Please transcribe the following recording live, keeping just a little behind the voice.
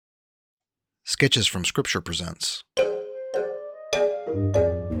Sketches from Scripture presents.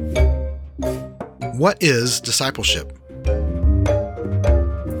 What is discipleship?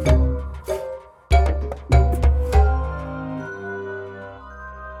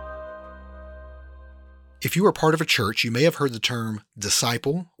 If you are part of a church, you may have heard the term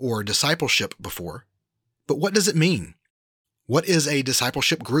disciple or discipleship before. But what does it mean? What is a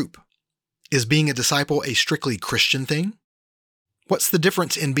discipleship group? Is being a disciple a strictly Christian thing? What's the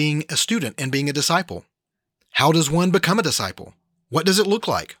difference in being a student and being a disciple? How does one become a disciple? What does it look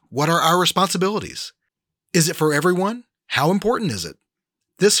like? What are our responsibilities? Is it for everyone? How important is it?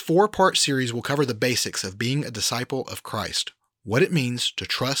 This 4-part series will cover the basics of being a disciple of Christ, what it means to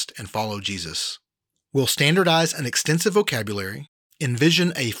trust and follow Jesus. We'll standardize an extensive vocabulary,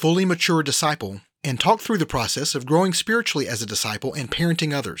 envision a fully mature disciple, and talk through the process of growing spiritually as a disciple and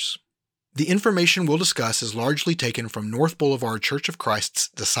parenting others. The information we'll discuss is largely taken from North Boulevard Church of Christ's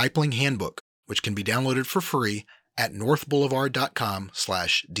Discipling Handbook, which can be downloaded for free at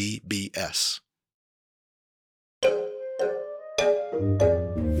northboulevard.com/dbs.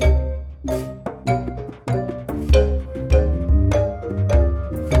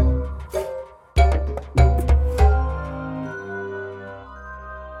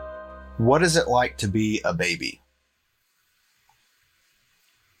 What is it like to be a baby?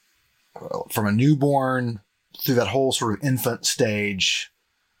 From a newborn through that whole sort of infant stage,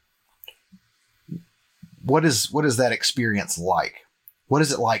 what is that experience like? What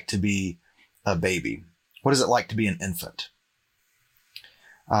is it like to be a baby? What is it like to be an infant?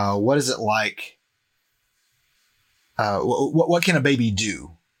 What is it like? What can a baby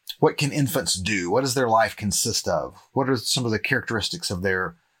do? What can infants do? What does their life consist of? What are some of the characteristics of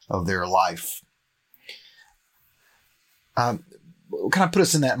their life? Kind of put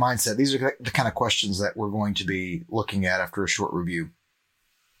us in that mindset. These are the kind of questions that we're going to be looking at after a short review.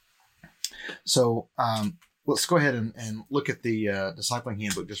 So let's go ahead and look at the Discipling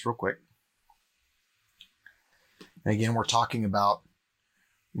Handbook just real quick. And again, we're talking about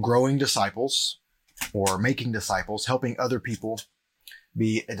growing disciples or making disciples, helping other people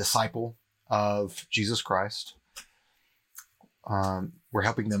be a disciple of Jesus Christ. We're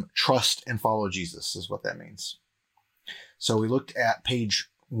helping them trust and follow Jesus is what that means. So we looked at page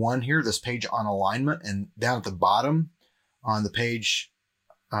 1 here, this page on alignment, and down at the bottom on the page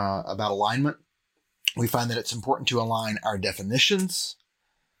about alignment, we find that it's important to align our definitions,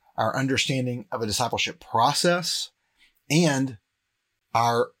 our understanding of a discipleship process, and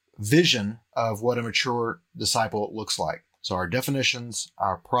our vision of what a mature disciple looks like. So our definitions,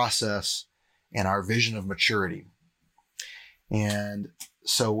 our process, and our vision of maturity. And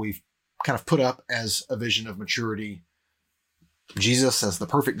so we've kind of put up as a vision of maturity Jesus as the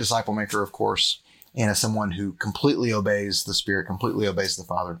perfect disciple maker, of course, and as someone who completely obeys the Spirit, completely obeys the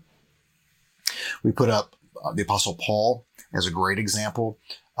Father. We put up the Apostle Paul as a great example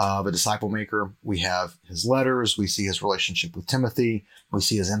of a disciple maker. We have his letters. We see his relationship with Timothy. We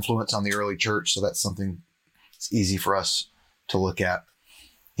see his influence on the early church. So that's something that's easy for us to look at.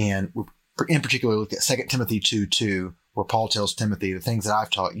 And we in particular look at 2 Timothy 2:2, where Paul tells Timothy, the things that I've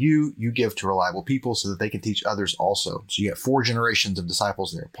taught you, you give to reliable people so that they can teach others also. So you get 4 generations of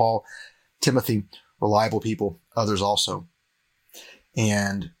disciples there. Paul, Timothy, reliable people, others also.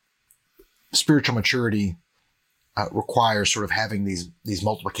 And spiritual maturity requires sort of having these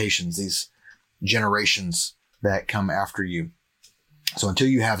multiplications, these generations that come after you. So until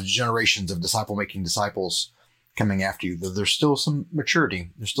you have generations of disciple-making disciples coming after you, there's still some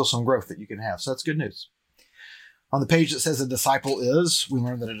maturity. There's still some growth that you can have. So that's good news. On the page that says a disciple is, we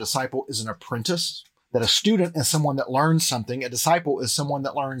learn that a disciple is an apprentice, that a student is someone that learns something. A disciple is someone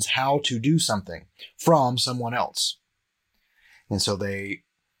that learns how to do something from someone else. And so they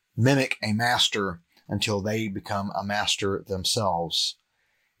mimic a master until they become a master themselves.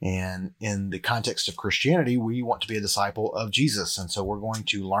 And in the context of Christianity, we want to be a disciple of Jesus. And so we're going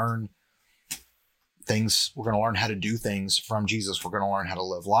to learn things. We're going to learn how to do things from Jesus. We're going to learn how to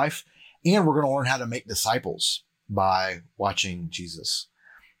live life, and we're going to learn how to make disciples by watching Jesus.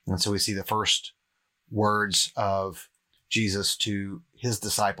 And so we see the first words of Jesus to his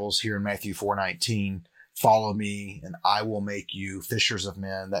disciples here in Matthew 4:19, follow me and I will make you fishers of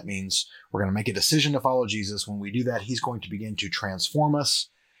men. That means we're going to make a decision to follow Jesus. When we do that, he's going to begin to transform us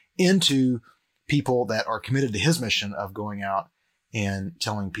into people that are committed to his mission of going out and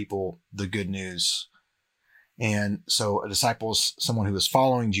telling people the good news. And so a disciple is someone who is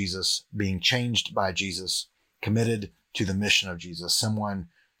following Jesus, being changed by Jesus, committed to the mission of Jesus,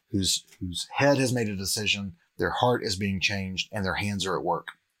 someone whose head has made a decision, their heart is being changed, and their hands are at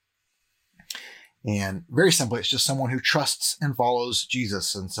work. And very simply, it's just someone who trusts and follows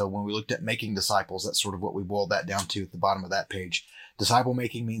Jesus. And so when we looked at making disciples, that's sort of what we boiled that down to at the bottom of that page. Disciple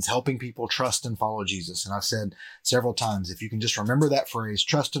making means helping people trust and follow Jesus. And I've said several times, if you can just remember that phrase,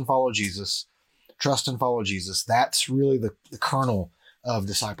 trust and follow Jesus, that's really the kernel of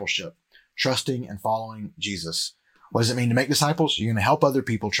discipleship, trusting and following Jesus. What does it mean to make disciples? You're going to help other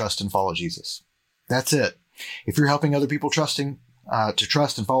people trust and follow Jesus. That's it. If you're helping other people to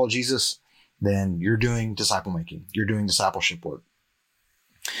trust and follow Jesus, then you're doing disciple making. You're doing discipleship work.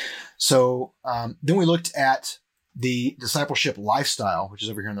 So then we looked at the discipleship lifestyle, which is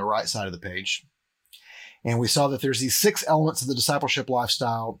over here on the right side of the page. And we saw that there's these 6 elements of the discipleship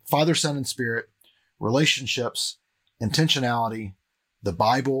lifestyle: Father, Son, and Spirit, relationships, intentionality, the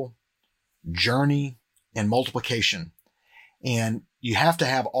Bible, journey, and multiplication. And you have to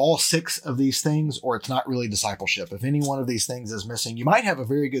have all 6 of these things, or it's not really discipleship. If any one of these things is missing, you might have a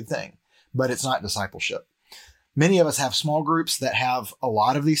very good thing, but it's not discipleship. Many of us have small groups that have a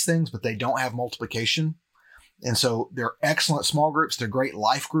lot of these things, but they don't have multiplication. And so they're excellent small groups. They're great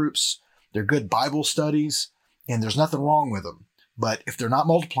life groups. They're good Bible studies, and there's nothing wrong with them. But if they're not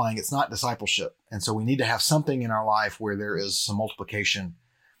multiplying, it's not discipleship. And so we need to have something in our life where there is some multiplication.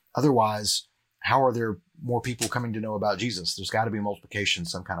 Otherwise, how are there more people coming to know about Jesus? There's got to be multiplication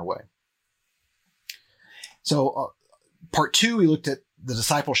some kind of way. So part 2, we looked at the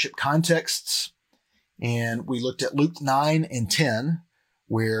discipleship contexts, and we looked at Luke 9 and 10,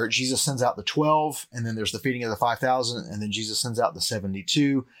 where Jesus sends out the 12, and then there's the feeding of the 5,000, and then Jesus sends out the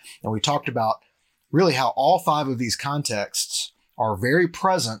 72. And we talked about really how all 5 of these contexts are very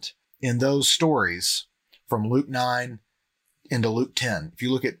present in those stories from Luke 9 into Luke 10. If you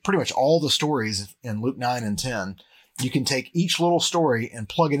look at pretty much all the stories in Luke 9 and 10, you can take each little story and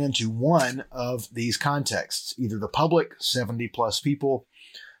plug it into one of these contexts, either the public, 70 plus people,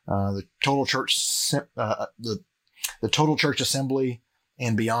 the total church, the total church assembly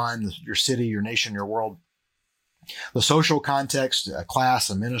and beyond, your city, your nation, your world. The social context, a class,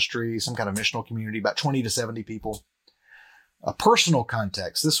 a ministry, some kind of missional community, about 20 to 70 people. A personal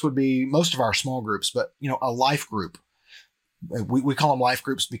context, this would be most of our small groups, but a life group. We call them life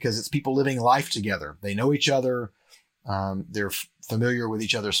groups because it's people living life together. They know each other. They're familiar with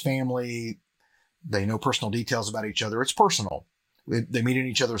each other's family. They know personal details about each other. It's personal. They meet in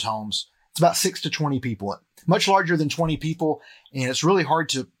each other's homes. It's about 6 to 20 people, much larger than 20 people. And it's really hard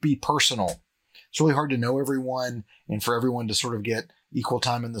to be personal. It's really hard to know everyone and for everyone to sort of get equal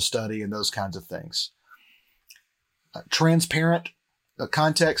time in the study and those kinds of things. Transparent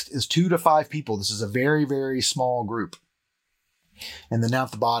context is 2 to 5 people. This is a very, very small group. And then down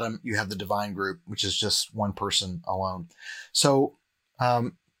at the bottom, you have the divine group, which is just one person alone. So,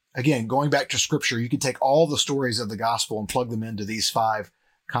 again, going back to scripture, you could take all the stories of the gospel and plug them into these 5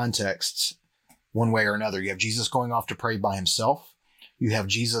 contexts one way or another. You have Jesus going off to pray by himself. You have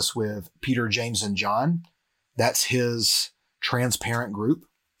Jesus with Peter, James, and John. That's his transparent group.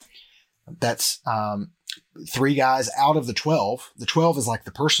 That's 3 guys out of the 12. The 12 is like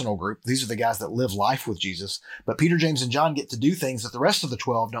the personal group. These are the guys that live life with Jesus. But Peter, James, and John get to do things that the rest of the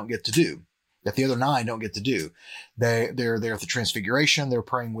 12 don't get to do, that the other 9 don't get to do. They're there at the Transfiguration. They're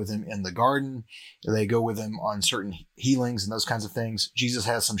praying with him in the garden. They go with him on certain healings and those kinds of things. Jesus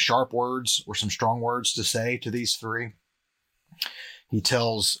has some sharp words or some strong words to say to these 3. He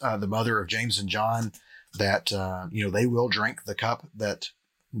tells the mother of James and John that, they will drink the cup that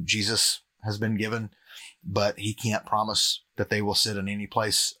Jesus has been given, but he can't promise that they will sit in any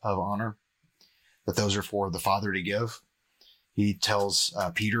place of honor, that those are for the Father to give. He tells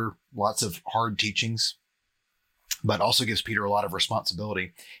Peter lots of hard teachings, but also gives Peter a lot of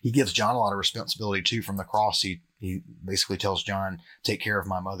responsibility. He gives John a lot of responsibility too from the cross. He basically tells John, take care of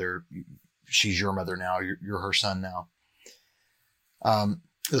my mother. She's your mother now. You're her son now.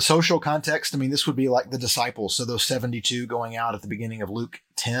 The social context, this would be like the disciples. So those 72 going out at the beginning of Luke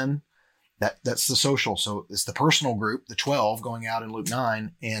 10, that's the social. So it's the personal group, the 12 going out in Luke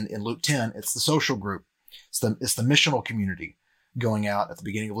 9, and in Luke 10, it's the social group. It's the missional community going out at the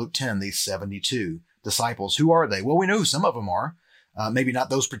beginning of Luke 10, these 72 disciples. Who are they? Well, we know who some of them are. Maybe not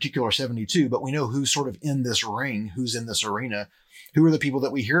those particular 72, but we know who's sort of in this ring, who's in this arena. Who are the people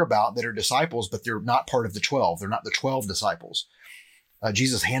that we hear about that are disciples, but they're not part of the 12. They're not the 12 disciples.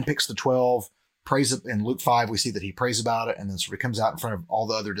 Jesus handpicks the 12, prays it. In Luke 5, we see that he prays about it and then sort of comes out in front of all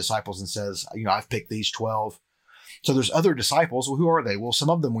the other disciples and says, I've picked these 12. So there's other disciples. Well, who are they? Well,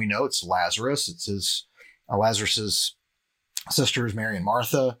 some of them we know. It's Lazarus. It's Lazarus's sisters, Mary and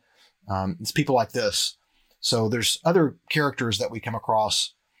Martha. It's people like this. So there's other characters that we come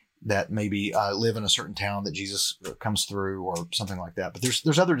across that maybe live in a certain town that Jesus comes through or something like that. But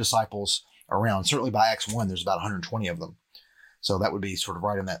there's other disciples around. Certainly by Acts 1, there's about 120 of them. So that would be sort of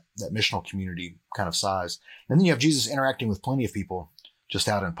right in that missional community kind of size. And then you have Jesus interacting with plenty of people just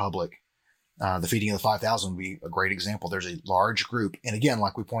out in public. The feeding of the 5,000 would be a great example. There's a large group. And again,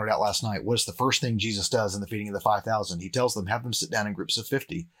 like we pointed out last night, what's the first thing Jesus does in the feeding of the 5,000? He tells them, have them sit down in groups of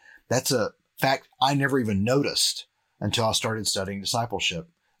 50. That's a fact I never even noticed until I started studying discipleship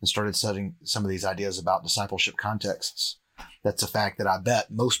and started studying some of these ideas about discipleship contexts. That's a fact that I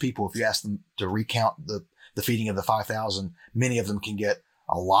bet most people, if you ask them to recount the feeding of the 5,000, many of them can get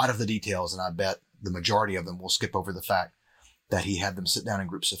a lot of the details. And I bet the majority of them will skip over the fact that he had them sit down in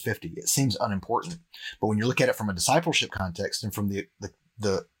groups of 50. It seems unimportant. But when you look at it from a discipleship context and from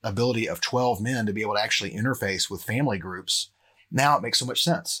the ability of 12 men to be able to actually interface with family groups, now it makes so much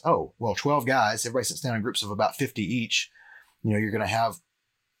sense. Oh, well, 12 guys, everybody sits down in groups of about 50 each. You're going to have,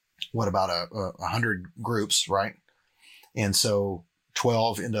 about 100 groups, right? And so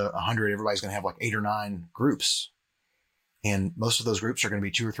 12 into 100, everybody's going to have like 8 or 9 groups. And most of those groups are going to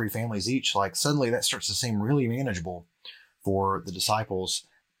be 2 or 3 families each. Like suddenly that starts to seem really manageable for the disciples.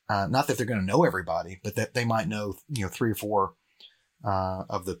 Not that they're going to know everybody, but that they might know, 3 or 4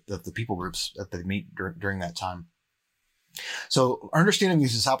 of the people groups that they meet during that time. So understanding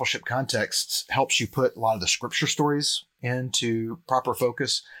these discipleship contexts helps you put a lot of the scripture stories into proper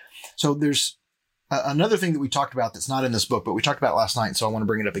focus. So there's another thing that we talked about that's not in this book, but we talked about last night. So I want to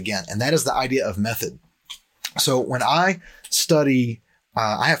bring it up again. And that is the idea of method. So when I study,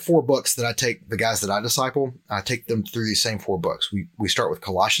 I have 4 books that I take the guys that I disciple. I take them through these same 4 books. We start with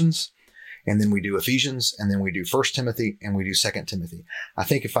Colossians, and then we do Ephesians, and then we do 1 Timothy, and we do 2 Timothy. I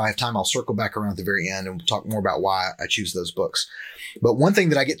think if I have time, I'll circle back around at the very end and we'll talk more about why I choose those books. But one thing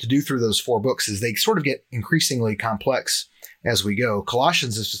that I get to do through those 4 books is they sort of get increasingly complex as we go.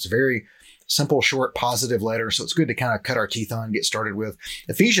 Colossians is just a very simple, short, positive letter. So it's good to kind of cut our teeth on, get started with.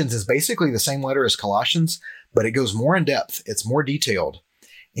 Ephesians is basically the same letter as Colossians, but it goes more in depth. It's more detailed.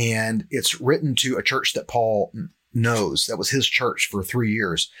 And it's written to a church that Paul knows. That was his church for 3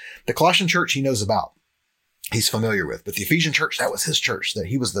 years. The Colossian church he knows about. He's familiar with. But the Ephesian church, that was his church that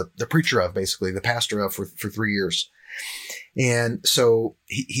he was the preacher of, basically, the pastor of for 3 years. And so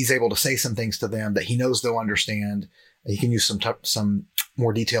he's able to say some things to them that he knows they'll understand. He can use some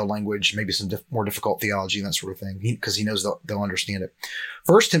more detailed language, maybe some more difficult theology and that sort of thing, because he knows they'll understand it.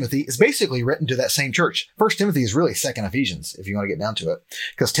 1 Timothy is basically written to that same church. 1 Timothy is really 2 Ephesians, if you want to get down to it,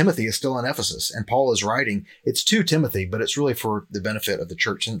 because Timothy is still in Ephesus and Paul is writing. It's to Timothy, but it's really for the benefit of the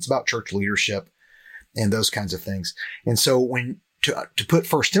church, and it's about church leadership and those kinds of things. And so when to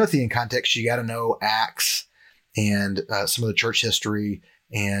put 1 Timothy in context, you got to know Acts and some of the church history,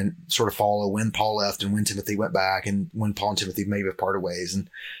 and sort of follow when Paul left and when Timothy went back and when Paul and Timothy maybe have parted ways and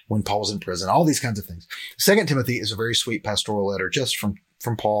when Paul was in prison, all these kinds of things. 2 Timothy is a very sweet pastoral letter just from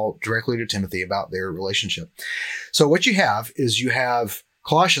Paul directly to Timothy about their relationship. So what you have is you have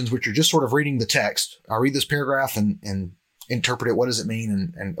Colossians, which are just sort of reading the text. I'll read this paragraph and interpret it. What does it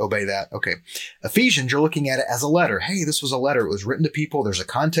mean? And obey that. Okay. Ephesians, you're looking at it as a letter. Hey, this was a letter. It was written to people. There's a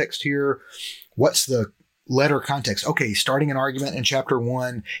context here. What's the letter context? Okay, he's starting an argument in chapter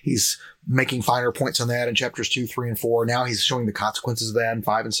 1. He's making finer points on that in chapters 2, 3, and 4. Now he's showing the consequences of that in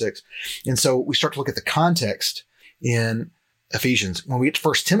 5 and 6. And so we start to look at the context in Ephesians. When we get to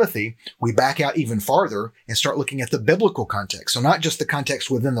 1 Timothy, we back out even farther and start looking at the biblical context. So not just the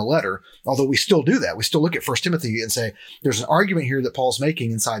context within the letter, although we still do that. We still look at 1 Timothy and say, there's an argument here that Paul's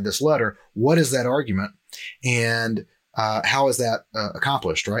making inside this letter. What is that argument? And how is that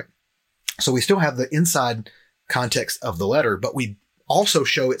accomplished, right? So we still have the inside context of the letter, but we also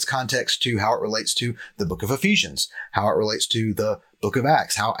show its context to how it relates to the book of Ephesians, how it relates to the book of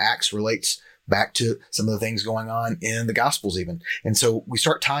Acts, how Acts relates back to some of the things going on in the Gospels even. And so we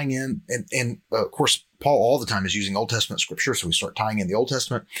start tying in, and of course, Paul all the time is using Old Testament scripture. So we start tying in the Old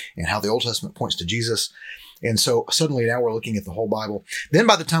Testament and how the Old Testament points to Jesus. And so suddenly now we're looking at the whole Bible. Then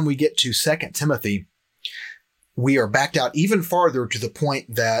by the time we get to 2 Timothy, we are backed out even farther to the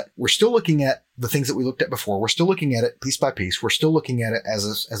point that we're still looking at the things that we looked at before. We're still looking at it piece by piece. We're still looking at it as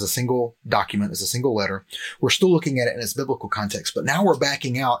a single document, as a single letter. We're still looking at it in its biblical context. But now we're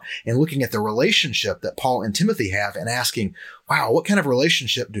backing out and looking at the relationship that Paul and Timothy have and asking, wow, what kind of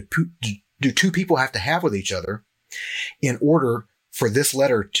relationship do 2 people have to have with each other in order for this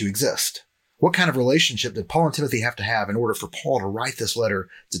letter to exist? What kind of relationship did Paul and Timothy have to have in order for Paul to write this letter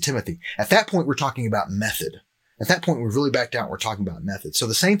to Timothy? At that point, we're talking about method. At that point, we've really backed out. We're talking about method. So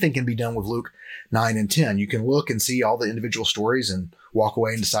the same thing can be done with Luke 9 and 10. You can look and see all the individual stories and walk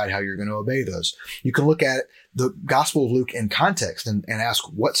away and decide how you're going to obey those. You can look at the Gospel of Luke in context and ask,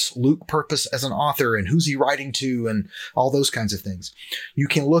 what's Luke's purpose as an author and who's he writing to and all those kinds of things. You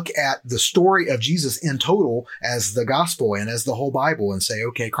can look at the story of Jesus in total as the gospel and as the whole Bible and say,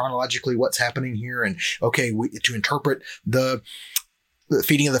 okay, chronologically, what's happening here? And okay, to interpret the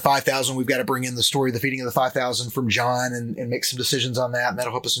feeding of the 5,000, we've got to bring in the story of the feeding of the 5,000 from John and make some decisions on that. And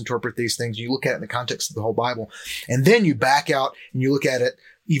that'll help us interpret these things. You look at it in the context of the whole Bible. And then you back out and you look at it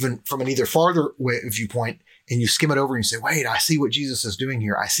even from an either farther viewpoint and you skim it over and you say, wait, I see what Jesus is doing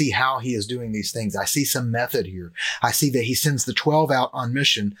here. I see how he is doing these things. I see some method here. I see that he sends the 12 out on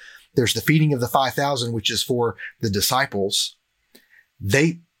mission. There's the feeding of the 5,000, which is for the disciples.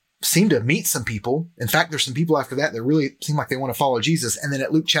 They seem to meet some people. In fact, there's some people after that really seem like they want to follow Jesus. And then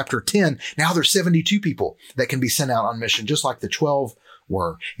at Luke chapter 10, now there's 72 people that can be sent out on mission, just like the 12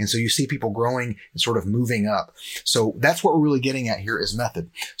 were. And so you see people growing and sort of moving up. So that's what we're really getting at here is method.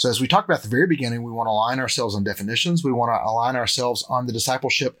 So as we talked about at the very beginning, we want to align ourselves on definitions. We want to align ourselves on the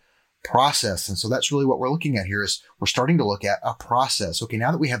discipleship process. And so that's really what we're looking at here is we're starting to look at a process. Okay,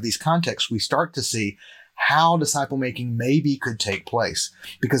 now that we have these contexts, we start to see how disciple making maybe could take place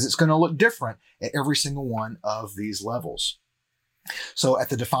because it's going to look different at every single one of these levels. So at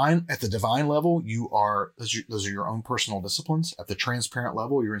the divine level, those are your own personal disciplines. At the transparent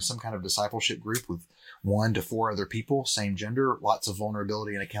level, you're in some kind of discipleship group with 1 to 4 other people, same gender, lots of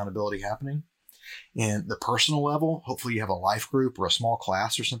vulnerability and accountability happening. In the personal level, hopefully you have a life group or a small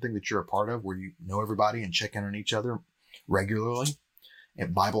class or something that you're a part of where you know everybody and check in on each other regularly.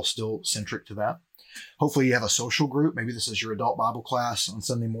 And Bible's still centric to that. Hopefully you have a social group. Maybe this is your adult Bible class on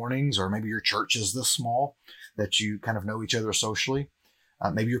Sunday mornings, or maybe your church is this small that you kind of know each other socially.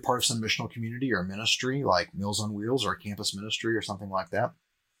 Maybe you're part of some missional community or ministry like Meals on Wheels or a campus ministry or something like that.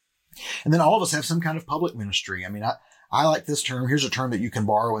 And then all of us have some kind of public ministry. I mean, I like this term. Here's a term that you can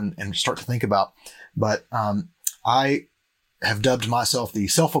borrow and start to think about. But I have dubbed myself the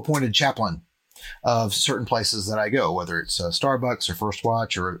self-appointed chaplain of certain places that I go, whether it's Starbucks or First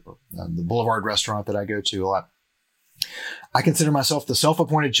Watch or the Boulevard restaurant that I go to a lot. I consider myself the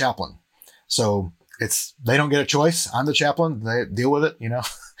self-appointed chaplain. So they don't get a choice. I'm the chaplain. They deal with it.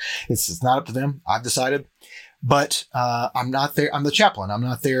 It's not up to them. I've decided, but I'm not there. I'm the chaplain. I'm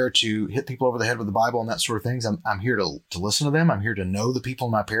not there to hit people over the head with the Bible and that sort of things. I'm here to listen to them. I'm here to know the people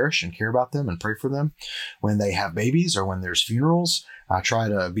in my parish and care about them and pray for them when they have babies or when there's funerals. I try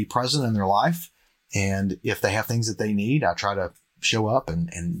to be present in their life. And if they have things that they need, I try to show up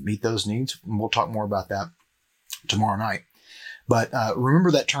and meet those needs. And we'll talk more about that tomorrow night. But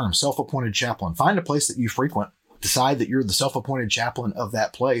remember that term, self-appointed chaplain. Find a place that you frequent. Decide that you're the self-appointed chaplain of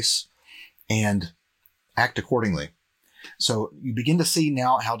that place and act accordingly. So you begin to see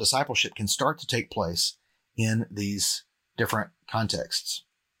now how discipleship can start to take place in these different contexts.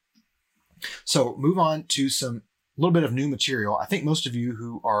 So move on to a little bit of new material. I think most of you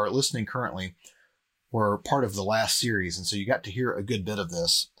who are listening currently were part of the last series, and so you got to hear a good bit of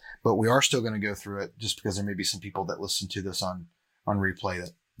this, but we are still going to go through it just because there may be some people that listen to this on replay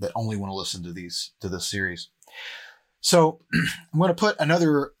that only want to listen to this series. So I'm going to put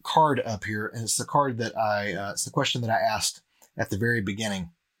another card up here, and it's the card that it's the question that I asked at the very beginning,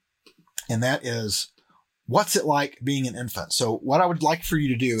 and that is, what's it like being an infant? So what I would like for you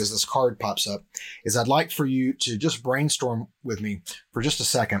to do as this card pops up is I'd like for you to just brainstorm with me for just a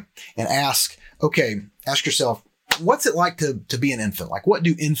second and ask yourself, what's it like to be an infant? Like, what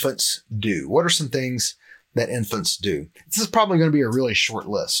do infants do? What are some things that infants do? This is probably going to be a really short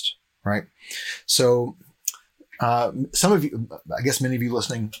list, right? So some of you, I guess many of you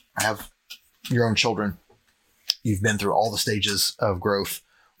listening have your own children. You've been through all the stages of growth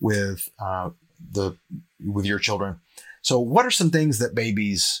with your children. So what are some things that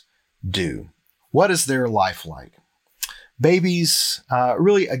babies do? What is their life like? Babies,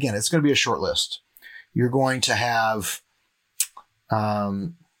 really, again, it's going to be a short list. You're going to have, they're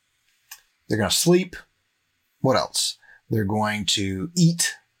going to sleep. What else? They're going to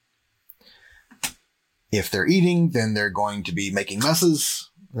eat. If they're eating, then they're going to be making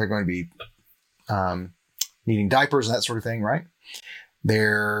messes. They're going to be needing diapers and that sort of thing, right?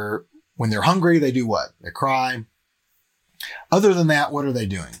 When they're hungry, they do what? They cry. Other than that, what are they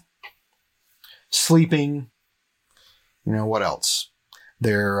doing? Sleeping. What else?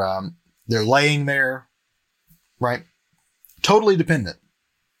 They're laying there, right? Totally dependent,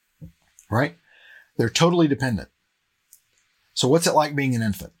 right? They're totally dependent. So what's it like being an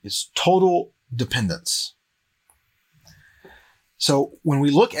infant? It's total dependence. So when we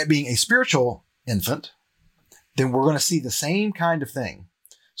look at being a spiritual infant, then we're going to see the same kind of thing.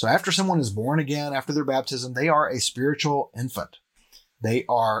 So after someone is born again, after their baptism, they are a spiritual infant. They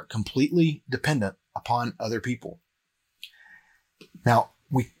are completely dependent upon other people. Now,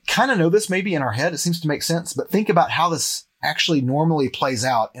 we kind of know this maybe in our head. It seems to make sense, but think about how this actually normally plays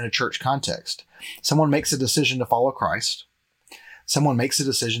out in a church context. Someone makes a decision to follow Christ. Someone makes a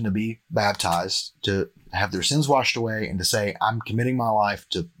decision to be baptized, to have their sins washed away, and to say, I'm committing my life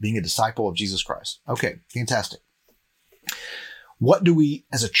to being a disciple of Jesus Christ. Okay, fantastic. What do we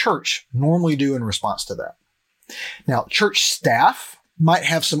as a church normally do in response to that? Now, church staff might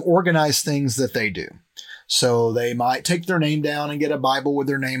have some organized things that they do. So they might take their name down and get a Bible with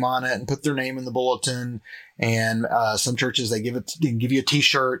their name on it and put their name in the bulletin. And some churches, they give you a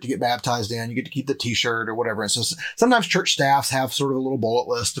t-shirt to get baptized in. You get to keep the t-shirt or whatever. And so sometimes church staffs have sort of a little bullet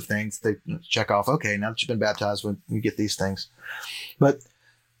list of things they check off. Okay, now that you've been baptized, you get these things. But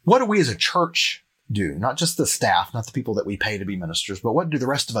what do we as a church do? Not just the staff, not the people that we pay to be ministers, but what do the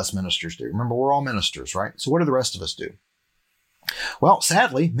rest of us ministers do? Remember, we're all ministers, right? So what do the rest of us do? Well,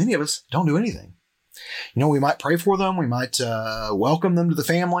 sadly, many of us don't do anything. We might pray for them. We might welcome them to the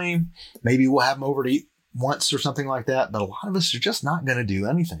family. Maybe we'll have them over to eat once or something like that. But a lot of us are just not going to do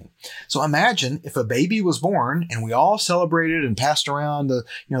anything. So imagine if a baby was born and we all celebrated and passed around the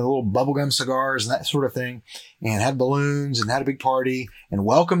little bubblegum cigars and that sort of thing, and had balloons and had a big party and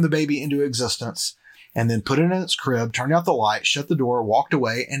welcomed the baby into existence, and then put it in its crib, turned out the light, shut the door, walked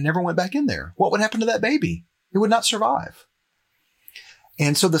away, and never went back in there. What would happen to that baby? It would not survive.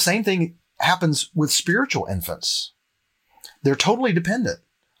 And so the same thing happens with spiritual infants. They're totally dependent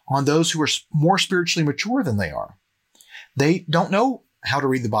on those who are more spiritually mature than they are. They don't know how to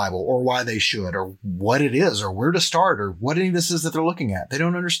read the Bible or why they should or what it is or where to start or what any of this is that they're looking at. They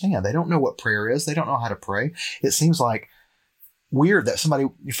don't understand. They don't know what prayer is. They don't know how to pray. It seems like weird that somebody,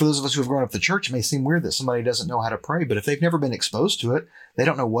 for those of us who have grown up in the church, it may seem weird that somebody doesn't know how to pray, but if they've never been exposed to it, they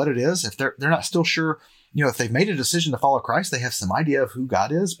don't know what it is. If they're not still sure, if they've made a decision to follow Christ, they have some idea of who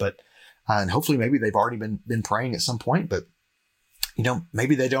God is, but and hopefully maybe they've already been praying at some point, but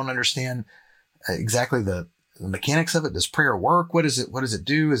maybe they don't understand exactly the mechanics of it. Does prayer work? What does it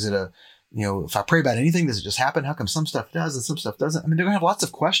do? Is it if I pray about anything, does it just happen? How come some stuff does and some stuff doesn't? I mean, they're going to have lots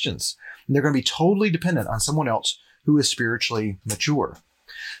of questions, and they're going to be totally dependent on someone else who is spiritually mature.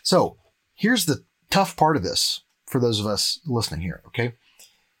 So here's the tough part of this for those of us listening here. Okay.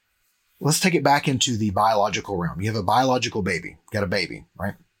 Let's take it back into the biological realm. You have a biological baby, got a baby,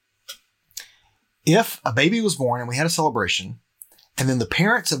 right? If a baby was born and we had a celebration, and then the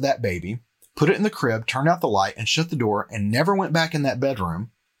parents of that baby put it in the crib, turned out the light, and shut the door, and never went back in that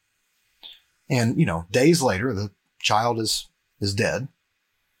bedroom, and, days later, the child is dead,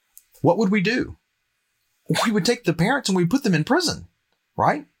 what would we do? We would take the parents and we'd put them in prison,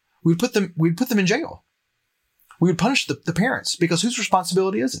 right? We'd put them in jail. We would punish the parents, because whose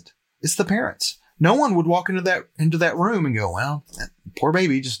responsibility is it? It's the parents. No one would walk into that room and go, well, that poor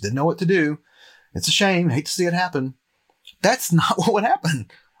baby just didn't know what to do. It's a shame. I hate to see it happen. That's not what would happen.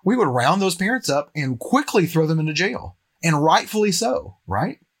 We would round those parents up and quickly throw them into jail, and rightfully so,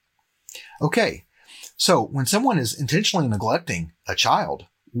 right? Okay. So when someone is intentionally neglecting a child,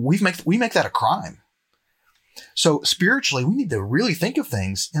 we make that a crime. So spiritually, we need to really think of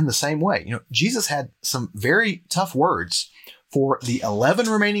things in the same way. Jesus had some very tough words for the 11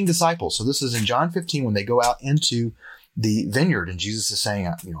 remaining disciples. So this is in John 15 when they go out into the vineyard, and Jesus is saying,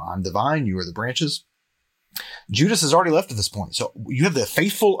 I'm the vine, you are the branches. Judas has already left at this point. So you have the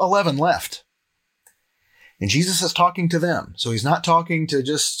faithful 11 left. And Jesus is talking to them. So he's not talking to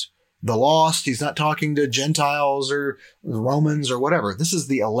just the lost. He's not talking to Gentiles or Romans or whatever. This is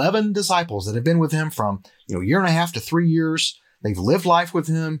the 11 disciples that have been with him from, year and a half to 3 years. They've lived life with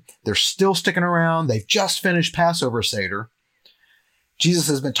him. They're still sticking around. They've just finished Passover Seder. Jesus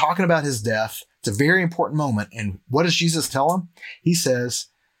has been talking about his death. It's a very important moment. And what does Jesus tell them? He says,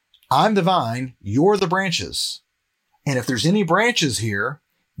 I'm the vine, you're the branches. And if there's any branches here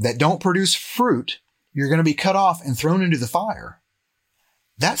that don't produce fruit, you're going to be cut off and thrown into the fire.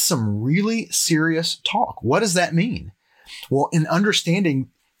 That's some really serious talk. What does that mean? Well, in understanding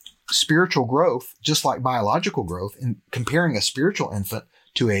spiritual growth, just like biological growth, and comparing a spiritual infant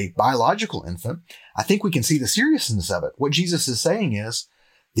to a biological infant, I think we can see the seriousness of it. What Jesus is saying is,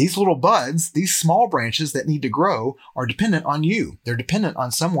 these little buds, these small branches that need to grow, are dependent on you. They're dependent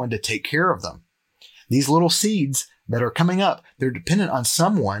on someone to take care of them. These little seeds that are coming up, they're dependent on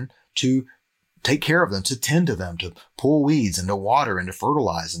someone to take care of them, to tend to them, to pull weeds and to water and to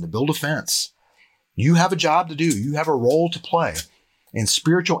fertilize and to build a fence. You have a job to do. You have a role to play. And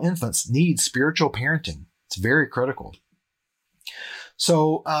spiritual infants need spiritual parenting. It's very critical.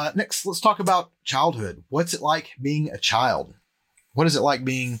 So next, let's talk about childhood. What's it like being a child? What is it like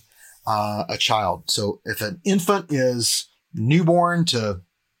being a child? So if an infant is newborn to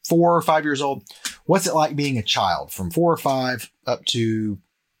 4 or 5 years old, what's it like being a child from 4 or 5 up to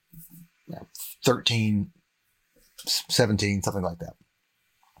 13, 17, something like that?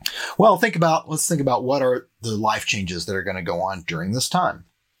 Well, let's think about what are the life changes that are going to go on during this time.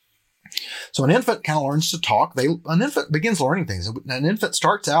 So an infant kind of learns to talk. An infant begins learning things. An infant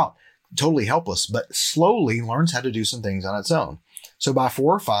starts out totally helpless, but slowly learns how to do some things on its own. So by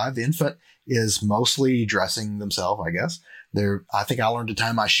 4 or 5, the infant is mostly dressing themselves, I guess. I think I learned to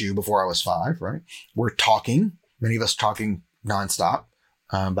tie my shoe before I was 5, right? We're talking, many of us talking nonstop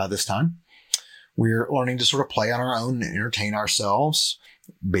by this time. We're learning to sort of play on our own and entertain ourselves,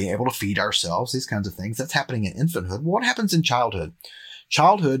 being able to feed ourselves, these kinds of things. That's happening in infanthood. What happens in childhood?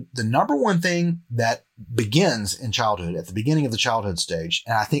 Childhood, the number one thing that begins in childhood, at the beginning of the childhood stage,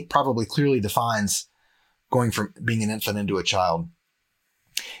 and I think probably clearly defines going from being an infant into a child,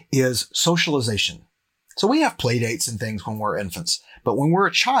 is socialization. So we have play dates and things when we're infants, but when we're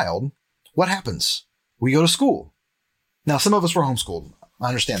a child, what happens? We go to school. Now, some of us were homeschooled. I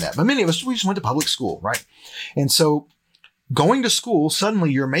understand that, but many of us, we just went to public school, right? And so going to school,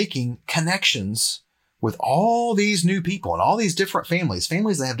 suddenly you're making connections with all these new people and all these different families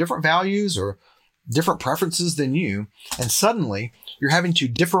that have different values or different preferences than you. And suddenly you're having to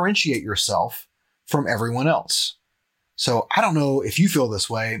differentiate yourself from everyone else. So I don't know if you feel this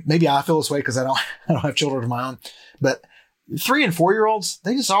way. Maybe I feel this way because I don't have children of my own, but 3 and 4 year olds,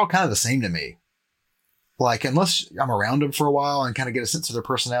 they just all kind of the same to me. Like, unless I'm around them for a while and kind of get a sense of their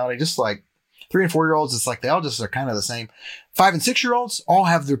personality, just like 3 and 4 year olds, it's like they all just are kind of the same. 5 and 6 year olds all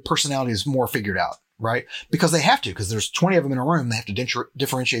have their personalities more figured out, right? Because they have to, because there's 20 of them in a room. They have to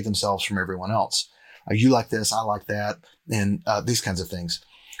differentiate themselves from everyone else. You like this, I like that, and these kinds of things.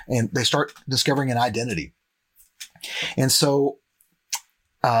 And they start discovering an identity. And so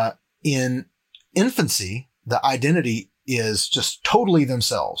in infancy, the identity is just totally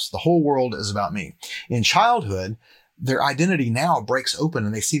themselves. The whole world is about me. In childhood, their identity now breaks open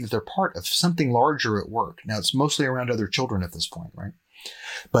and they see that they're part of something larger at work. Now, it's mostly around other children at this point, right?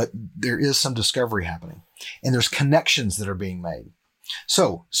 But there is some discovery happening and there's connections that are being made.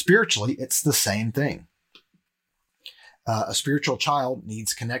 So spiritually, it's the same thing. A spiritual child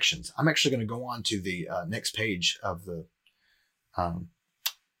needs connections. I'm actually going to go on to the next page of the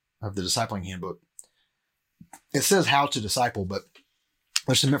discipling handbook. It says how to disciple, but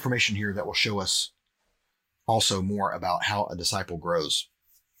there's some information here that will show us also more about how a disciple grows.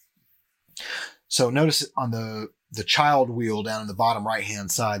 So notice on the child wheel down in the bottom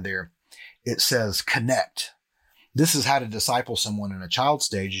right-hand side there, it says connect. This is how to disciple someone in a child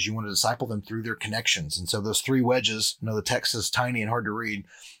stage, is you want to disciple them through their connections. And so those 3 wedges, the text is tiny and hard to read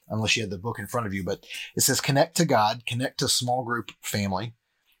unless you have the book in front of you, but it says connect to God, connect to small group family,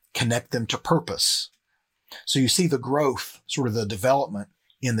 connect them to purpose. So you see the growth, sort of the development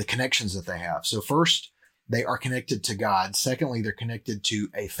in the connections that they have. So first, they are connected to God. Secondly, they're connected to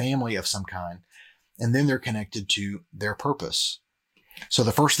a family of some kind. And then they're connected to their purpose. So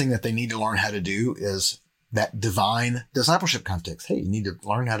the first thing that they need to learn how to do is that divine discipleship context. Hey, you need to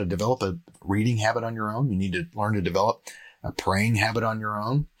learn how to develop a reading habit on your own. You need to learn to develop a praying habit on your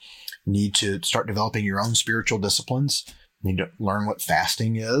own. You need to start developing your own spiritual disciplines. You need to learn what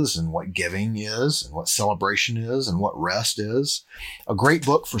fasting is and what giving is and what celebration is and what rest is. A great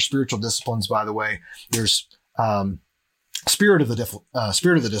book for spiritual disciplines, by the way, there's Spirit of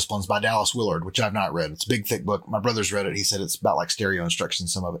the Disciplines by Dallas Willard, which I've not read. It's a big, thick book. My brother's read it. He said it's about like stereo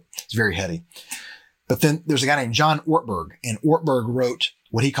instructions, some of it. It's very heady. But then there's a guy named John Ortberg, and Ortberg wrote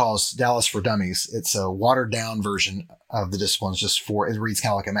what he calls Dallas for Dummies. It's a watered down version of the disciplines, it reads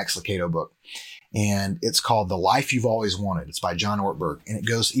kind of like a Max Lucado book. And it's called The Life You've Always Wanted. It's by John Ortberg. And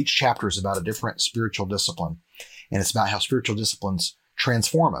each chapter is about a different spiritual discipline. And it's about how spiritual disciplines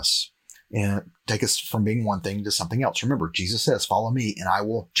transform us and take us from being one thing to something else. Remember, Jesus says, follow me and I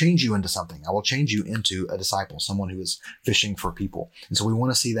will change you into something. I will change you into a disciple, someone who is fishing for people. And so we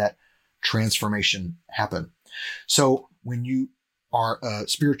want to see that transformation happen. So when you are a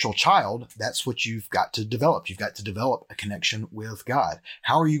spiritual child, that's what you've got to develop. You've got to develop a connection with God.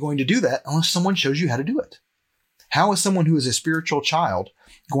 How are you going to do that unless someone shows you how to do it? How is someone who is a spiritual child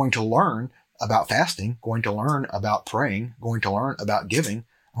going to learn about fasting, going to learn about praying, going to learn about giving,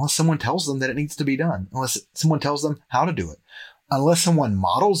 unless someone tells them that it needs to be done, unless someone tells them how to do it, unless someone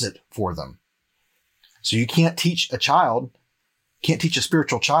models it for them? So you can't teach a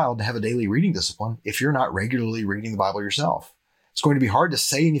spiritual child to have a daily reading discipline if you're not regularly reading the Bible yourself. It's going to be hard to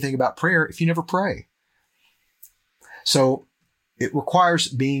say anything about prayer if you never pray. So it requires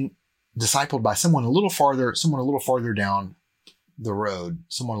being discipled by someone a little farther down the road,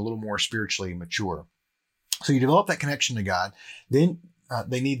 someone a little more spiritually mature. So you develop that connection to God. Then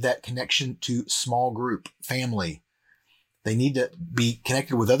they need that connection to small group, family. They need to be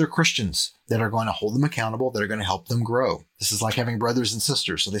connected with other Christians that are going to hold them accountable, that are going to help them grow. This is like having brothers and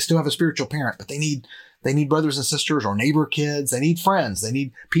sisters. So they still have a spiritual parent, but they need brothers and sisters or neighbor kids. They need friends. They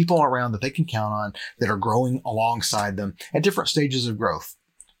need people around that they can count on that are growing alongside them at different stages of growth.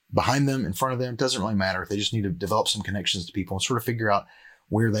 Behind them, in front of them, doesn't really matter. They just need to develop some connections to people and sort of figure out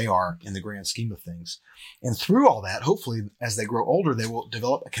where they are in the grand scheme of things. And through all that, hopefully, as they grow older, they will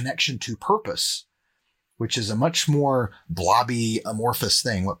develop a connection to purpose, which is a much more blobby, amorphous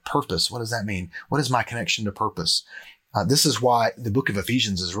thing. What purpose? What does that mean? What is my connection to purpose? This is why the book of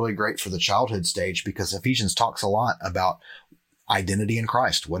Ephesians is really great for the childhood stage, because Ephesians talks a lot about identity in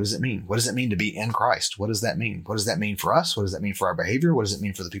Christ. What does it mean? What does it mean to be in Christ? What does that mean? What does that mean for us? What does that mean for our behavior? What does it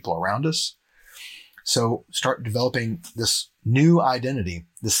mean for the people around us? So start developing this new identity,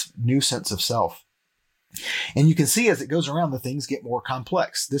 this new sense of self. And you can see as it goes around, the things get more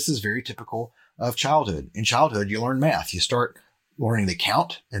complex. This is very typical of childhood. In childhood, you learn math. You start learning to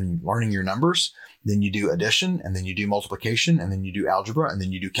count and learning your numbers. Then you do addition, and then you do multiplication, and then you do algebra, and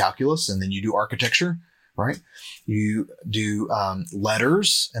then you do calculus, and then you do architecture. Right? You do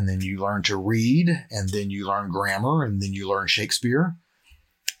letters, and then you learn to read, and then you learn grammar, and then you learn Shakespeare.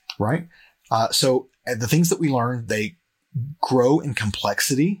 Right? So the things that we learn, they grow in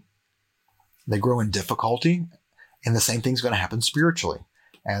complexity. They grow in difficulty. And the same thing's going to happen spiritually.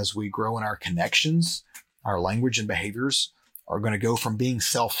 As we grow in our connections, our language and behaviors are going to go from being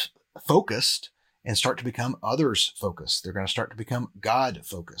self-focused and start to become others focused. They're going to start to become God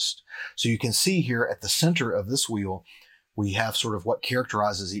focused. So you can see here at the center of this wheel, we have sort of what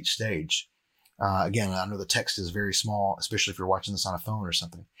characterizes each stage. Again, I know the text is very small, especially if you're watching this on a phone or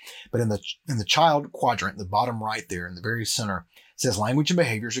something. But in the child quadrant, the bottom right there in the very center, it says language and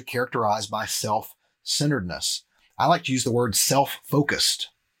behaviors are characterized by self-centeredness. I like to use the word self-focused.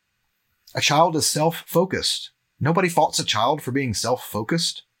 A child is self-focused. Nobody faults a child for being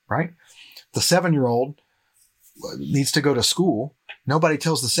self-focused, right? The 7-year-old needs to go to school. Nobody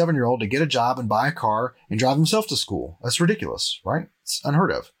tells the 7-year-old to get a job and buy a car and drive himself to school. That's ridiculous, right? It's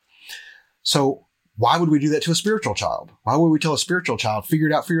unheard of. So why would we do that to a spiritual child? Why would we tell a spiritual child, figure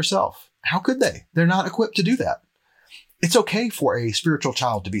it out for yourself? How could they? They're not equipped to do that. It's okay for a spiritual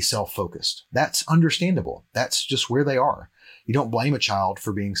child to be self-focused. That's understandable. That's just where they are. You don't blame a child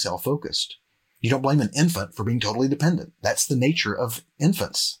for being self-focused. You don't blame an infant for being totally dependent. That's the nature of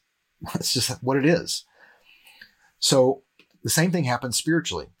infants. That's just what it is. So the same thing happens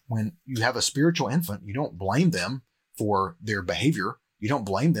spiritually. When you have a spiritual infant, you don't blame them for their behavior. You don't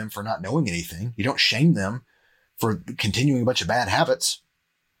blame them for not knowing anything. You don't shame them for continuing a bunch of bad habits.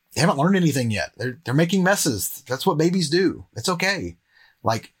 They haven't learned anything yet. They're making messes. That's what babies do. It's okay.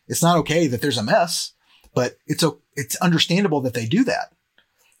 Like, it's not okay that there's a mess, but it's understandable that they do that.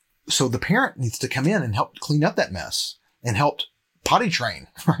 So the parent needs to come in and help clean up that mess and help potty train,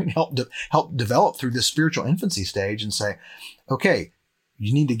 right? Help develop through this spiritual infancy stage and say, okay,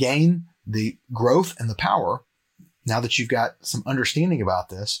 you need to gain the growth and the power now that you've got some understanding about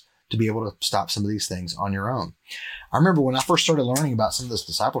this to be able to stop some of these things on your own. I remember when I first started learning about some of this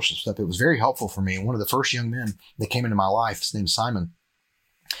discipleship stuff, it was very helpful for me. And one of the first young men that came into my life, his name's Simon.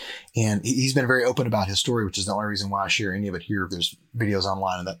 And he's been very open about his story, which is the only reason why I share any of it here. There's videos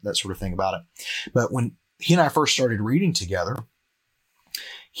online and that sort of thing about it. But when he and I first started reading together,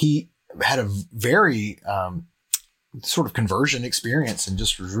 he had a very sort of conversion experience and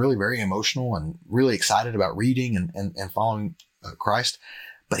just was really very emotional and really excited about reading and following Christ.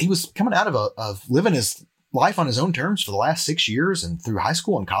 But he was coming out of living his life on his own terms for the last 6 years and through high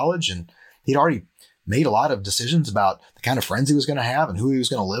school and college. And he'd already made a lot of decisions about the kind of friends he was going to have and who he was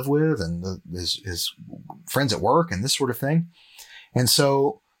going to live with and his friends at work and this sort of thing. And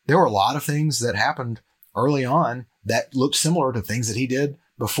so there were a lot of things that happened early on that looked similar to things that he did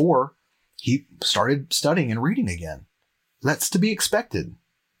before he started studying and reading again. That's to be expected.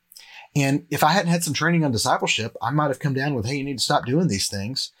 And if I hadn't had some training on discipleship, I might have come down with, hey, you need to stop doing these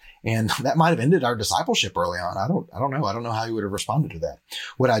things. And that might have ended our discipleship early on. I don't know. I don't know how he would have responded to that.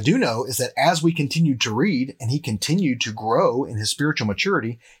 What I do know is that as we continued to read and he continued to grow in his spiritual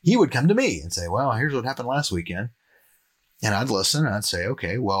maturity, he would come to me and say, well, here's what happened last weekend. And I'd listen and I'd say,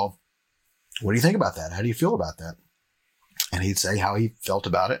 okay, well, what do you think about that? How do you feel about that? And he'd say how he felt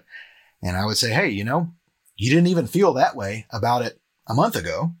about it. And I would say, hey, you didn't even feel that way about it a month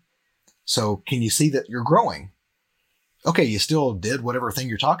ago. So can you see that you're growing? Okay, you still did whatever thing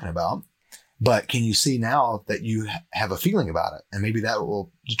you're talking about, But can you see now that you have a feeling about it? And maybe that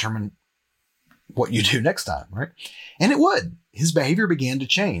will determine what you do next time, right? And it would. His behavior began to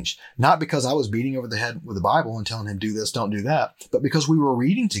change, not because I was beating over the head with the Bible and telling him, do this, don't do that, but because we were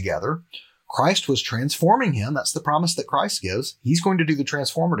reading together. Christ was transforming him. That's the promise that Christ gives. He's going to do the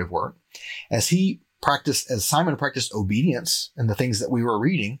transformative work. As Simon practiced obedience in the things that we were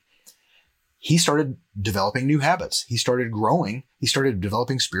reading, he started developing new habits. He started growing. He started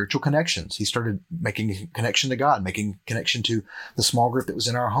developing spiritual connections. He started making a connection to God, making connection to the small group that was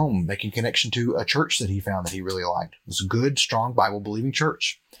in our home, making connection to a church that he found that he really liked. It was a good, strong, Bible-believing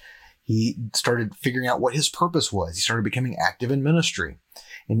church. He started figuring out what his purpose was. He started becoming active in ministry.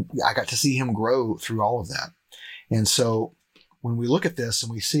 And I got to see him grow through all of that. And so when we look at this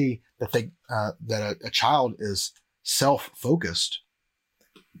and we see that a child is self-focused,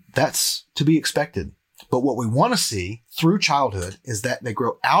 that's to be expected. But what we want to see through childhood is that they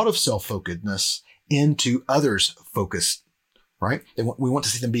grow out of self-focusedness into others-focused, right? We want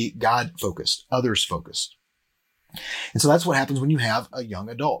to see them be God-focused, others-focused. And so that's what happens when you have a young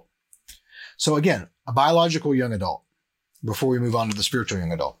adult. So again, a biological young adult, before we move on to the spiritual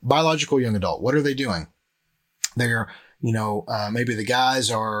young adult. Biological young adult, what are they doing? They're, maybe the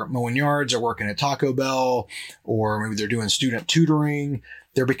guys are mowing yards or working at Taco Bell, or maybe they're doing student tutoring.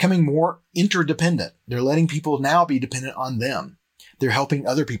 They're becoming more interdependent. They're letting people now be dependent on them. They're helping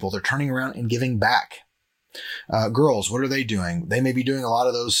other people. They're turning around and giving back. Girls, what are they doing? They may be doing a lot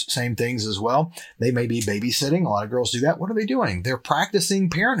of those same things as well. They may be babysitting. A lot of girls do that. What are they doing? They're practicing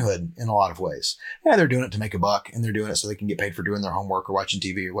parenthood in a lot of ways. Yeah, they're doing it to make a buck, and they're doing it so they can get paid for doing their homework or watching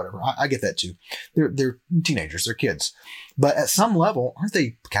TV or whatever. I get that too. They're teenagers. They're kids. But at some level, aren't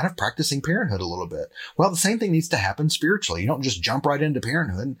they kind of practicing parenthood a little bit? Well, the same thing needs to happen spiritually. You don't just jump right into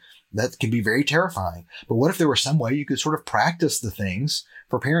parenthood. That can be very terrifying. But what if there was some way you could sort of practice the things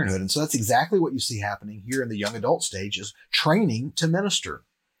for parenthood? And so that's exactly what you see happening here in the young adult stage, is training to minister.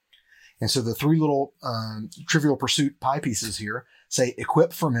 And so the three little Trivial Pursuit pie pieces here say: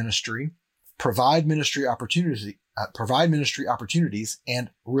 equip for ministry, provide ministry opportunities, and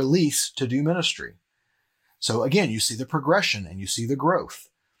release to do ministry. So again, you see the progression and you see the growth.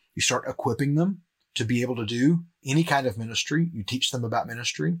 You start equipping them to be able to do any kind of ministry. You teach them about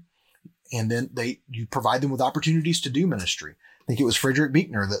ministry. And then you provide them with opportunities to do ministry. I think it was Frederick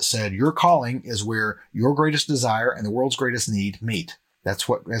Buechner that said, your calling is where your greatest desire and the world's greatest need meet. That's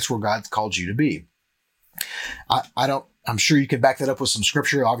where God's called you to be. I'm sure you can back that up with some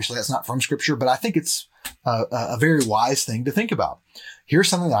scripture. Obviously that's not from scripture, but I think it's a very wise thing to think about. Here's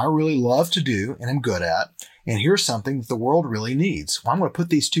something that I really love to do and I'm good at. And here's something that the world really needs. Well, I'm going to put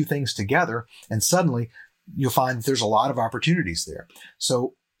these two things together, and suddenly you'll find that there's a lot of opportunities there.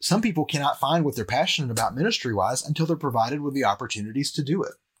 So some people cannot find what they're passionate about ministry-wise until they're provided with the opportunities to do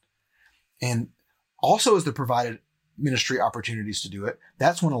it. And also as they're provided ministry opportunities to do it,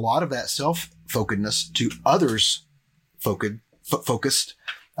 that's when a lot of that self-focusedness to others focused,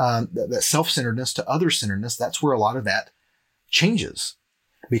 that self-centeredness to other-centeredness, that's where a lot of that changes.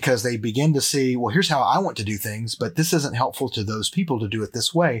 Because they begin to see, well, here's how I want to do things, but this isn't helpful to those people to do it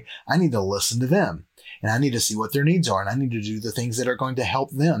this way. I need to listen to them, and I need to see what their needs are, and I need to do the things that are going to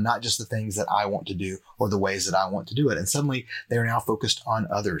help them, not just the things that I want to do or the ways that I want to do it. And suddenly they are now focused on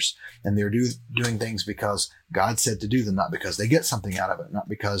others, and they're doing things because God said to do them, not because they get something out of it, not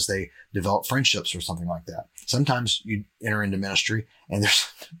because they develop friendships or something like that. Sometimes you enter into ministry and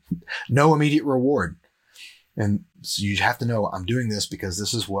there's no immediate reward. And so you have to know, I'm doing this because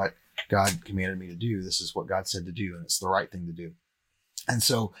this is what God commanded me to do. This is what God said to do, and it's the right thing to do. And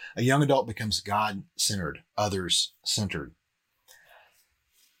so a young adult becomes God-centered, others-centered.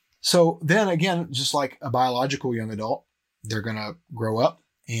 So then again, just like a biological young adult, they're going to grow up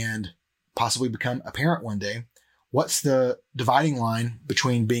and possibly become a parent one day. What's the dividing line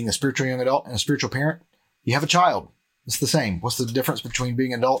between being a spiritual young adult and a spiritual parent? You have a child. It's the same. What's the difference between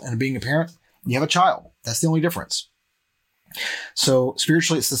being an adult and being a parent? You have a child. That's the only difference. So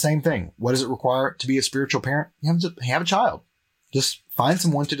spiritually, it's the same thing. What does it require to be a spiritual parent? You have a child. Just find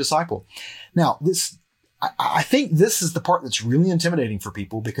someone to disciple. Now, I think this is the part that's really intimidating for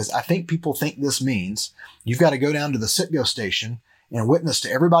people, because I think people think this means you've got to go down to the sit-go station and witness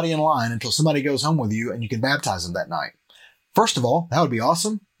to everybody in line until somebody goes home with you and you can baptize them that night. First of all, that would be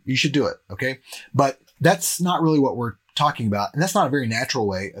awesome. You should do it. Okay. But that's not really what we're talking about. And that's not a very natural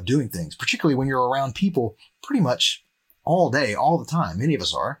way of doing things, particularly when you're around people pretty much all day, all the time. Many of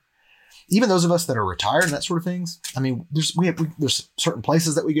us are. even those of us that are retired and that sort of things. I mean, there's certain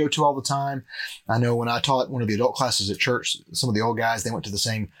places that we go to all the time. I know when I taught one of the adult classes at church, some of the old guys, they went to the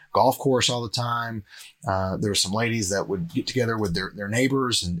same golf course all the time. There were some ladies that would get together with their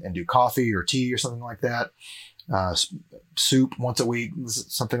neighbors and do coffee or tea or something like that. Soup once a week,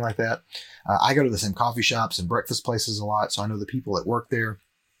 something like that. I go to the same coffee shops and breakfast places a lot, so I know the people that work there.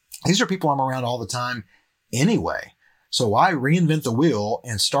 These are people I'm around all the time anyway. So why reinvent the wheel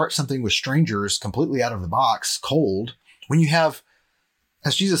and start something with strangers completely out of the box, cold, when you have,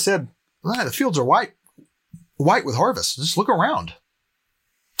 as Jesus said, the fields are white with harvest. Just look around.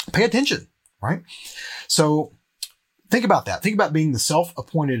 Pay attention, right? So think about that. Think about being the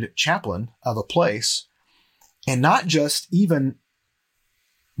self-appointed chaplain of a place, and not just even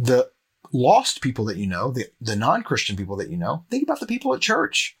the lost people that you know, the non-Christian people that you know. Think about the people at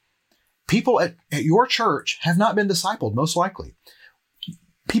church. People at your church have not been discipled, most likely.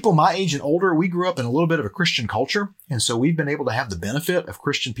 People my age and older, we grew up in a little bit of a Christian culture. And so we've been able to have the benefit of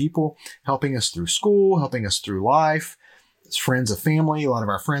Christian people helping us through school, helping us through life. As friends of family, a lot of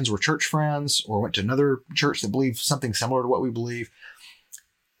our friends were church friends or went to another church that believed something similar to what we believe.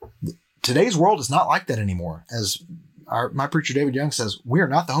 Today's world is not like that anymore. As my preacher David Young says, we are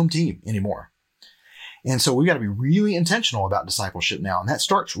not the home team anymore. And so we got to be really intentional about discipleship now. And that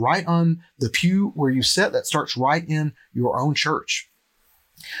starts right on the pew where you sit. That starts right in your own church.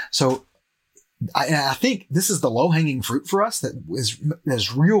 So I think this is the low-hanging fruit for us that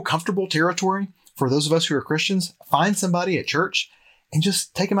is real comfortable territory for those of us who are Christians. Find somebody at church and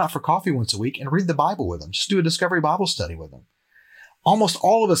just take them out for coffee once a week and read the Bible with them. Just do a Discovery Bible study with them. Almost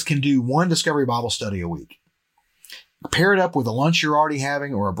all of us can do one Discovery Bible study a week. Pair it up with a lunch you're already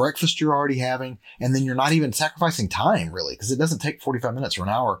having or a breakfast you're already having, and then you're not even sacrificing time, really, because it doesn't take 45 minutes or an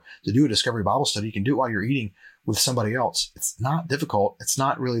hour to do a Discovery Bible study. You can do it while you're eating with somebody else. It's not difficult. It's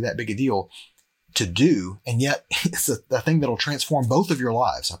not really that big a deal to do, and yet it's a thing that'll transform both of your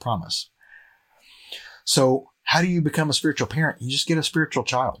lives, I promise. So how do you become a spiritual parent? You just get a spiritual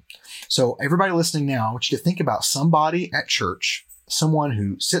child. So everybody listening now, I want you to think about somebody at church, someone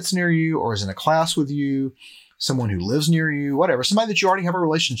who sits near you or is in a class with you, someone who lives near you, whatever, somebody that you already have a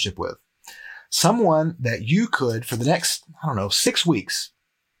relationship with, someone that you could, for the next, 6 weeks,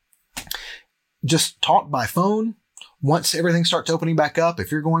 just talk by phone. Once everything starts opening back up,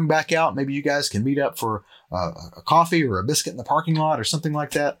 if you're going back out, maybe you guys can meet up for a coffee or a biscuit in the parking lot or something like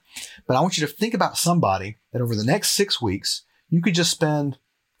that. But I want you to think about somebody that over the next 6 weeks, you could just spend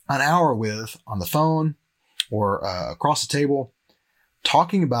an hour with on the phone or across the table,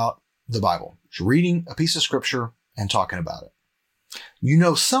 talking about the Bible. Reading a piece of scripture and talking about it. You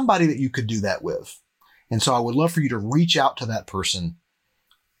know somebody that you could do that with. And so I would love for you to reach out to that person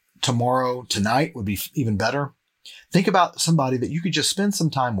tomorrow, tonight would be even better. Think about somebody that you could just spend some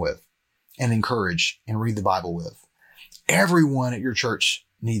time with and encourage and read the Bible with. Everyone at your church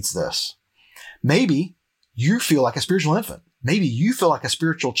needs this. Maybe you feel like a spiritual infant. Maybe you feel like a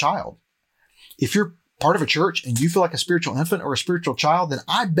spiritual child. If you're part of a church and you feel like a spiritual infant or a spiritual child, then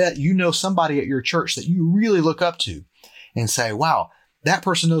I bet you know somebody at your church that you really look up to and say, wow, that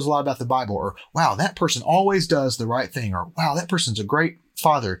person knows a lot about the Bible, or wow, that person always does the right thing, or wow, that person's a great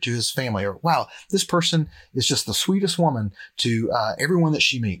father to his family, or wow, this person is just the sweetest woman to everyone that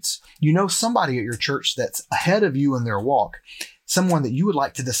she meets. You know somebody at your church that's ahead of you in their walk, someone that you would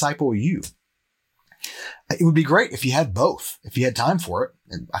like to disciple you. It would be great if you had both, if you had time for it.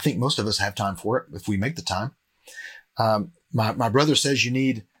 And I think most of us have time for it if we make the time. My brother says you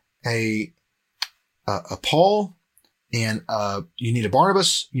need a Paul and you need a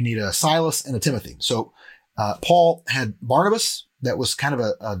Barnabas, you need a Silas and a Timothy. So Paul had Barnabas that was kind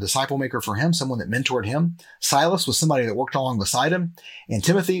of a disciple maker for him, someone that mentored him. Silas was somebody that worked along beside him, and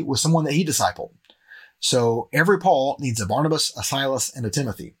Timothy was someone that he discipled. So every Paul needs a Barnabas, a Silas, and a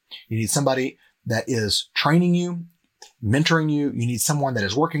Timothy. You need somebody that is training you, mentoring you. You need someone that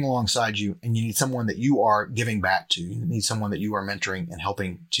is working alongside you, and you need someone that you are giving back to. You need someone that you are mentoring and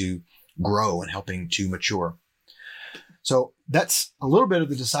helping to grow and helping to mature. So that's a little bit of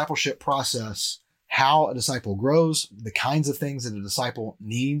the discipleship process, how a disciple grows, the kinds of things that a disciple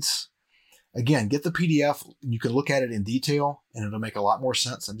needs. Again, get the PDF. You can look at it in detail and it'll make a lot more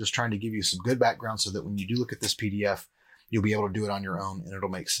sense. I'm just trying to give you some good background so that when you do look at this PDF, you'll be able to do it on your own and it'll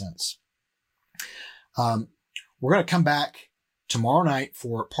make sense. We're going to come back tomorrow night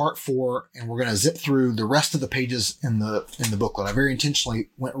for part 4, and we're going to zip through the rest of the pages in the booklet. I very intentionally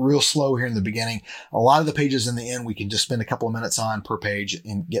went real slow here in the beginning. A lot of the pages in the end, we can just spend a couple of minutes on per page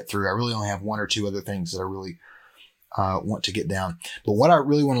and get through. I really only have 1 or 2 other things that I really want to get down. But what I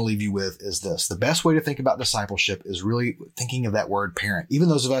really want to leave you with is this. The best way to think about discipleship is really thinking of that word parent. Even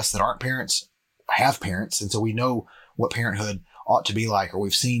those of us that aren't parents have parents. And so we know what parenthood ought to be like, or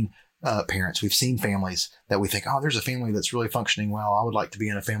we've seen parents, we've seen families that we think, oh, there's a family that's really functioning well. I would like to be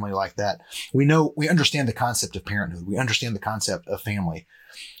in a family like that. We understand the concept of parenthood. We understand the concept of family.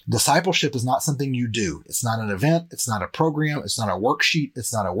 Discipleship is not something you do. It's not an event. It's not a program. It's not a worksheet.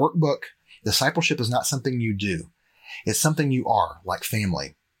 It's not a workbook. Discipleship is not something you do. It's something you are, like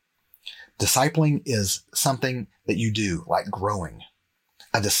family. Discipling is something that you do, like growing.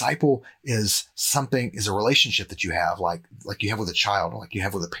 A disciple is a relationship that you have, like you have with a child, or like you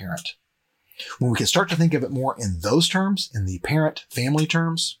have with a parent. When we can start to think of it more in those terms, in the parent-family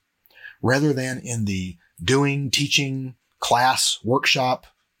terms, rather than in the doing, teaching, class, workshop,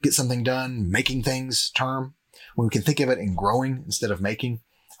 get something done, making things term, when we can think of it in growing instead of making,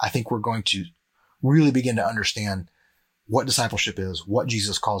 I think we're going to really begin to understand what discipleship is, what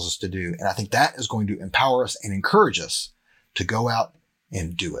Jesus calls us to do. And I think that is going to empower us and encourage us to go out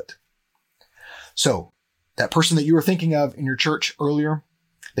and do it. So that person that you were thinking of in your church earlier,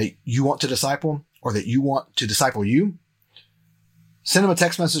 that you want to disciple, or that you want to disciple you, send them a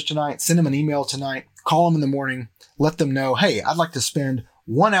text message tonight, send them an email tonight, call them in the morning, let them know, hey, I'd like to spend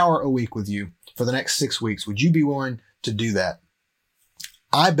 1 hour a week with you for the next 6 weeks. Would you be willing to do that?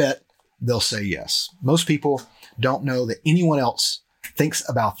 I bet they'll say yes. Most people don't know that anyone else thinks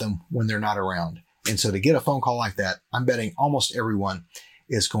about them when they're not around. And so to get a phone call like that, I'm betting almost everyone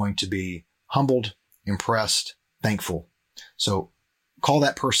is going to be humbled, impressed, thankful. So call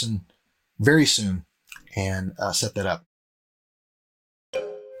that person very soon and set that up.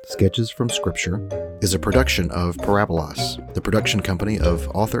 Sketches from Scripture is a production of Parabolos, the production company of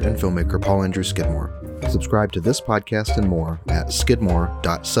author and filmmaker Paul Andrew Skidmore. Subscribe to this podcast and more at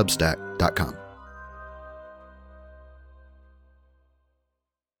skidmore.substack.com.